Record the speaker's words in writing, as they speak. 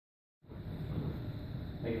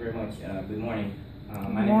Thank you very much. Good morning.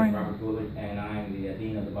 My name is Robert Bullitt, and I'm the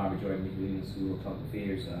Dean of the Barbara Jordan Legal School of Public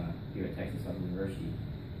Affairs here at Texas Southern University.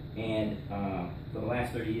 And for the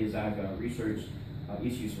last 30 years, I've researched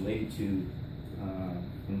issues related to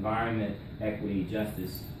environment, equity,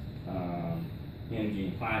 justice, energy,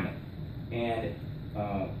 and climate. And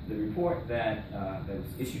the report that was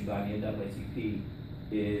issued by the NAACP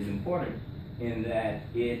is important in that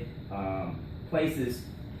it places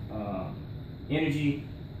energy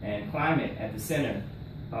and climate at the center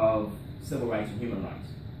of civil rights and human rights.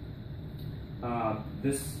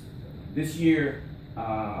 This year,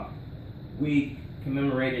 we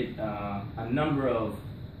commemorated a number of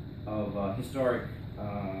historic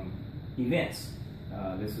events.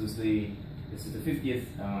 This is the 50th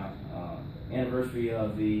anniversary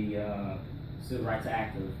of the Civil Rights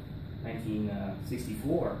Act of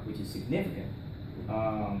 1964, which is significant.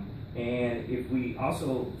 And if we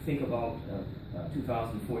also think about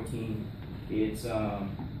 2014, it's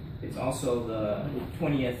also the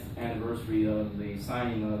 20th anniversary of the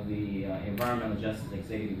signing of the Environmental Justice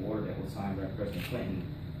Executive Order that was signed by President Clinton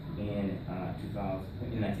in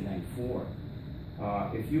 1994.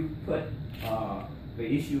 If you put the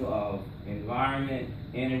issue of environment,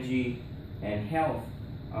 energy, and health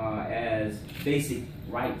as basic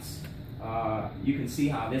rights, you can see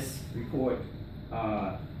how this report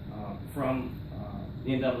from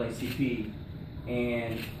the NAACP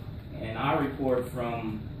and our report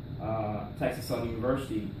from Texas Southern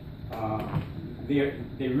University,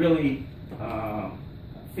 they really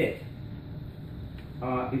fit.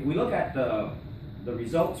 If we look at the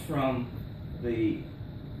results from the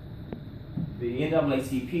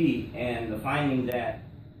NAACP and the finding that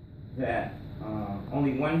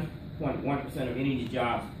only 1.1% of energy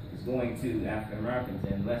jobs is going to African Americans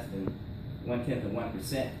and less than 1/10 of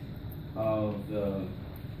 1% of the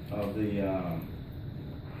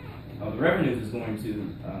revenues is going to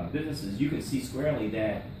businesses, you can see squarely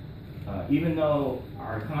that even though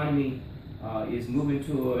our economy is moving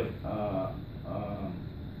toward a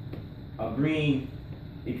green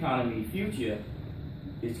economy future,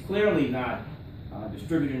 it's clearly not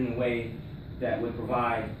distributed in a way that would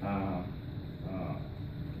provide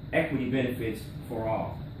equity benefits for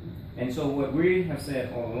all. And so what we have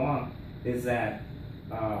said all along is that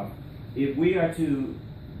if we are to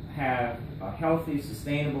have a healthy,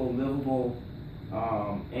 sustainable, livable,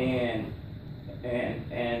 and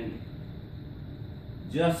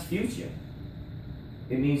just future,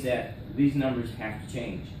 it means that these numbers have to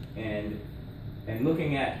change. And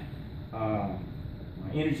looking at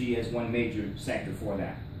energy as one major sector for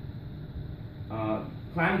that.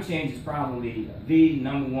 Climate change is probably the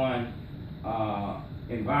 #1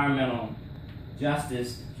 environmental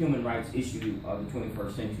justice, human rights issue of the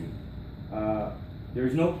 21st century. There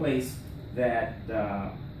is no place that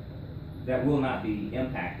will not be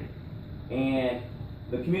impacted. And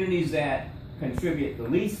the communities that contribute the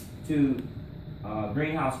least to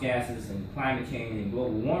greenhouse gases and climate change and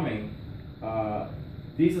global warming,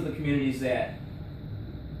 these are the communities that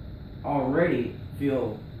already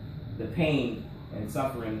feel the pain and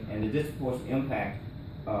suffering and the disproportionate impact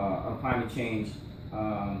of climate change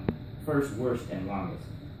first, worst, and longest.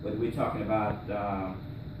 Whether we're talking about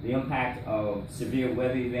the impact of severe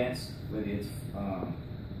weather events, whether it's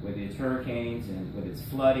hurricanes and whether it's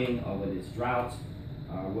flooding or whether it's droughts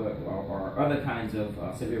or other kinds of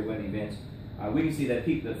severe weather events, we can see that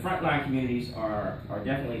the frontline communities are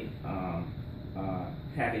definitely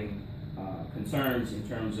having concerns in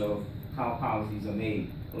terms of how policies are made.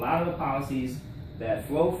 A lot of the policies that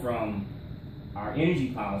flow from our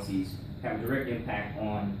energy policies have a direct impact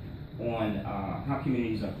on how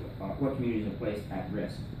communities what communities are placed at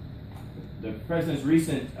risk. The president's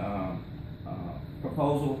recent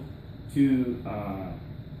proposal to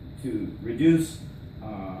reduce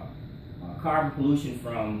carbon pollution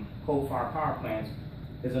from coal-fired power plants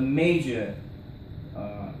is a major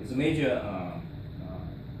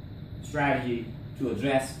strategy to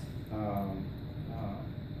address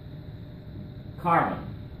carbon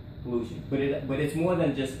pollution, but it's more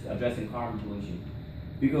than just addressing carbon pollution,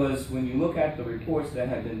 because when you look at the reports that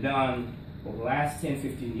have been done over the last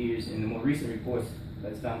 10-15 years, and the more recent reports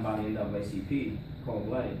that's done by the NAACP,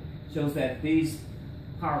 cold-blooded, shows that these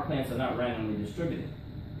power plants are not randomly distributed.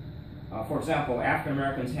 For example, African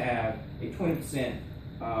Americans have a 20%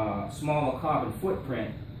 smaller carbon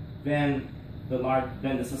footprint than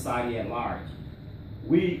the society at large.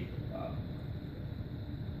 We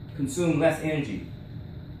consume less energy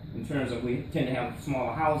in terms of, we tend to have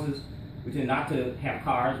smaller houses, we tend not to have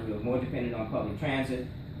cars, we're more dependent on public transit,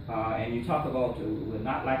 and you talk about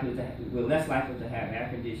we're less likely to have air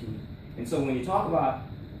conditioning. And so when you talk about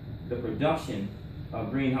the production of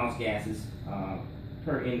greenhouse gases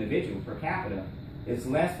per individual, per capita, is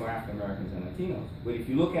less for African Americans and Latinos. But if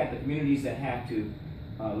you look at the communities that have to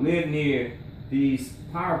live near these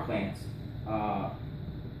power plants,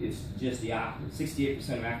 it's just the opposite. 68%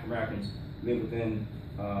 of African Americans live within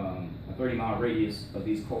a 30-mile radius of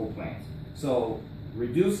these coal plants. So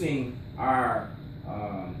reducing our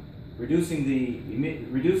reducing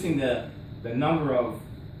the number of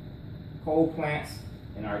coal plants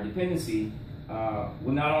and our dependency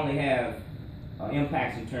will not only have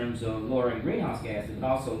impacts in terms of lowering greenhouse gases, but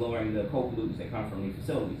also lowering the coal pollutants that come from these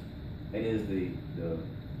facilities. That is the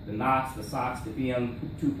NOx, the SOx, the PM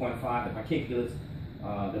 2.5, the particulates,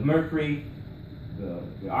 the mercury,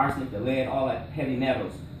 the arsenic, the lead, all that heavy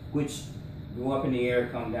metals, which go up in the air,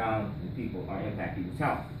 come down, and people are impact people's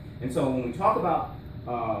health. And so when we talk about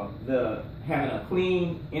having a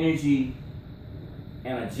clean energy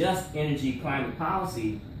and a just energy climate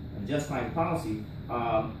policy,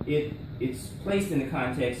 it's placed in the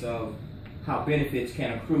context of how benefits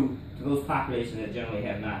can accrue to those populations that generally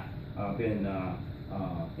have not been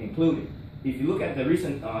included. If you look at the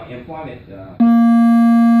recent employment, a couple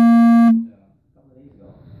of days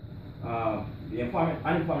ago, the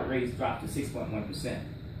unemployment rate has dropped to 6.1%.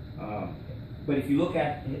 But if you look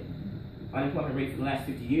at unemployment rate for the last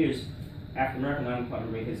 50 years, African American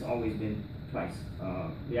unemployment rate has always been twice.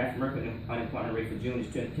 The African American unemployment rate for June is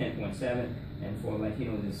 10.7, and for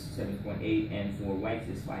Latinos is 7.8, and for whites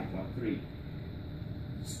is 5.3.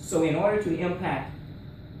 So in order to impact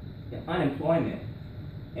unemployment,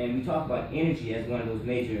 and we talk about energy as one of those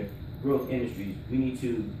major growth industries, we need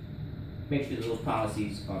to make sure that those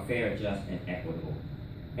policies are fair, just, and equitable.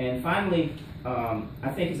 And finally,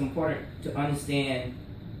 I think it's important to understand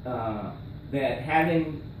that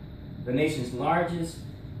having the nation's largest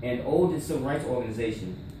and oldest civil rights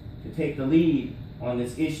organization to take the lead on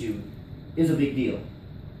this issue is a big deal.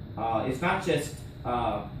 It's not just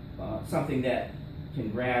something that can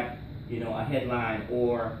grab, a headline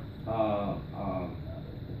or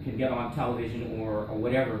can get on television or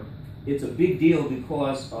whatever. It's a big deal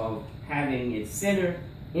because of having it centered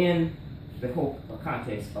in the whole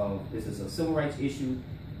context of this is a civil rights issue,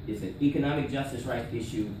 it's an economic justice rights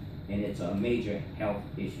issue, and it's a major health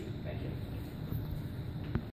issue.